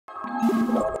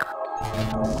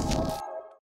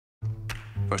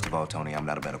First of all, Tony, I'm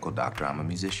not a medical doctor. I'm a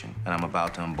musician, and I'm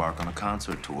about to embark on a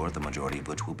concert tour, the majority of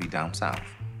which will be down south.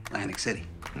 Atlantic City?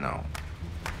 No,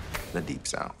 the deep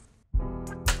south.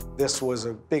 This was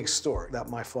a big story that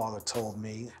my father told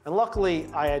me. And luckily,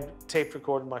 I had tape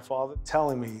recorded my father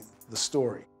telling me the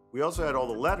story. We also had all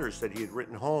the letters that he had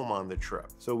written home on the trip.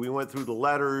 So we went through the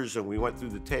letters and we went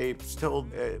through the tapes,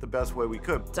 told the best way we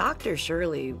could. Dr.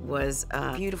 Shirley was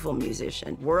a beautiful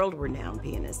musician, world-renowned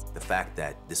pianist. The fact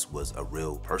that this was a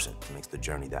real person makes the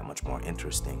journey that much more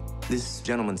interesting. This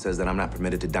gentleman says that I'm not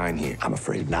permitted to dine here. I'm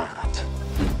afraid not.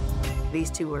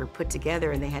 These two were put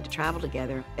together and they had to travel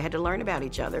together. They had to learn about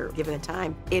each other, given the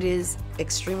time. It is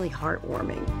extremely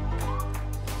heartwarming.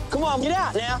 Come on, get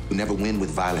out now. You never win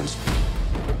with violence.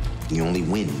 You only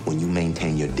win when you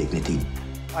maintain your dignity.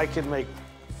 I could make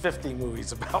 50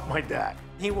 movies about my dad.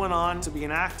 He went on to be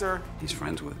an actor. He's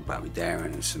friends with Bobby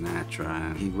Darin and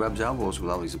Sinatra. He rubs elbows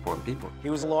with all these important people. He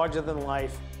was larger than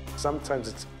life. Sometimes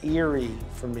it's eerie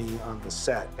for me on the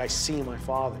set. I see my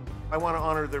father. I want to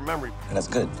honor their memory. And that's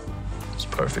good. It's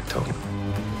perfect, Tony.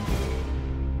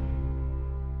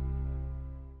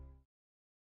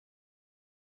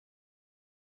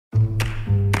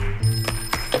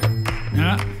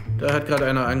 Ja, da hat gerade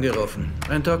einer angerufen.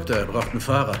 Ein Doktor, er braucht einen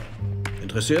Fahrer.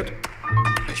 Interessiert?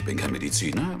 Ich bin kein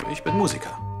Mediziner, ich bin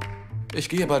Musiker. Ich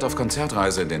gehe bald auf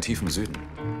Konzertreise in den tiefen Süden.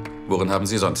 Worin haben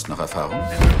Sie sonst noch Erfahrung?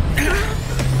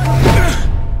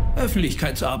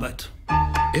 Öffentlichkeitsarbeit.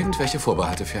 Irgendwelche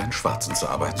Vorbehalte für einen Schwarzen zu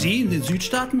arbeiten? Sie in den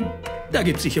Südstaaten? Da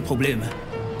gibt's sicher Probleme.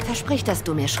 Versprich, dass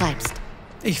du mir schreibst.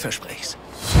 Ich versprech's.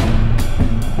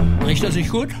 Riecht das nicht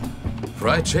gut?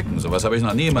 Fried Chicken, sowas habe ich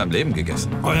noch nie in meinem Leben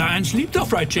gegessen. Euer Eins liebt doch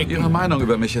Fried Chicken. Ihre Meinung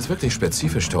über mich ist wirklich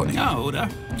spezifisch, Tony. Ja, oder?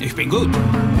 Ich bin gut.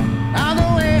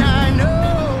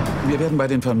 Wir werden bei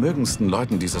den vermögendsten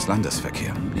Leuten dieses Landes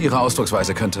verkehren. Ihre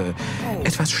Ausdrucksweise könnte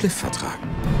etwas Schliff vertragen.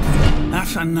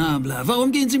 Affenabler,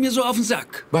 warum gehen Sie mir so auf den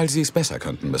Sack? Weil Sie es besser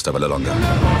könnten, Mr. Vallalonga.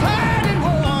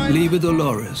 Liebe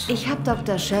Dolores. Ich habe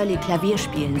Dr. Shirley Klavier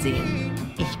spielen sehen.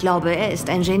 Ich glaube, er ist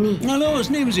ein Genie. Na los,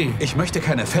 nehmen Sie. Ich möchte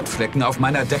keine Fettflecken auf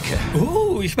meiner Decke.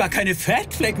 Oh, ich mag keine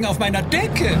Fettflecken auf meiner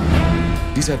Decke.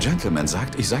 Dieser Gentleman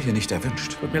sagt, ich sei hier nicht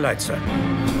erwünscht. Tut mir leid, Sir.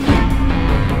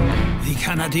 Wie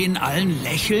kann er denen allen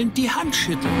lächelnd die Hand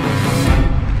schütteln?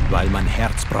 Weil man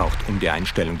Herz braucht, um die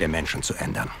Einstellung der Menschen zu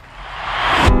ändern.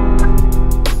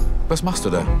 Was machst du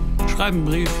da? Schreib einen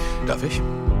Brief. Darf ich?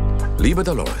 Liebe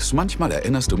Dolores, manchmal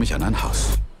erinnerst du mich an ein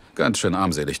Haus. Ganz schön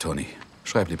armselig, Tony.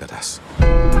 Schreib lieber das.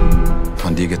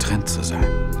 Von dir getrennt zu sein,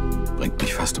 bringt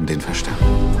mich fast um den Verstand.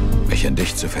 Mich in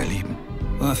dich zu verlieben.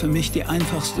 War für mich die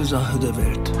einfachste Sache der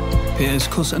Welt. PS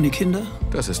Kuss an die Kinder?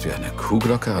 Das ist wie eine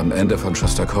Kuhglocke am Ende von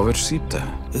Schostakowitschs Siebte.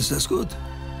 Ist das gut?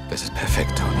 Das ist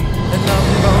perfekt, Tony.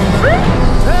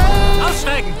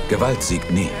 Aussteigen! Gewalt siegt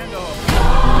nie.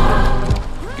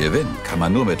 Gewinnen kann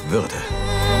man nur mit Würde.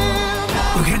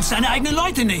 Du kennst deine eigenen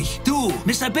Leute nicht. Du,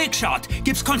 Mr. Big Shot,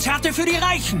 gibst Konzerte für die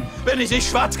Reichen. Wenn ich nicht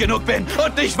schwarz genug bin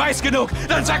und nicht weiß genug,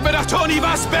 dann sag mir doch, Tony,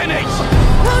 was bin ich?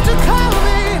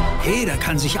 Jeder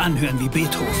kann sich anhören wie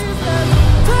Beethoven.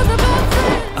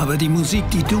 Aber die Musik,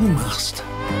 die du machst,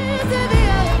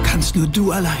 kannst nur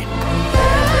du allein.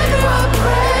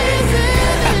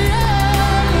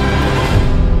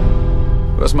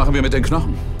 Was machen wir mit den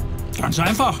Knochen? Ganz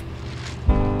einfach.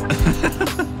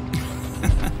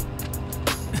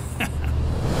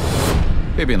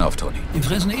 Heb ihn auf, Tony. Die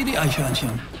fressen eh die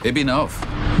Eichhörnchen. Heb ihn auf.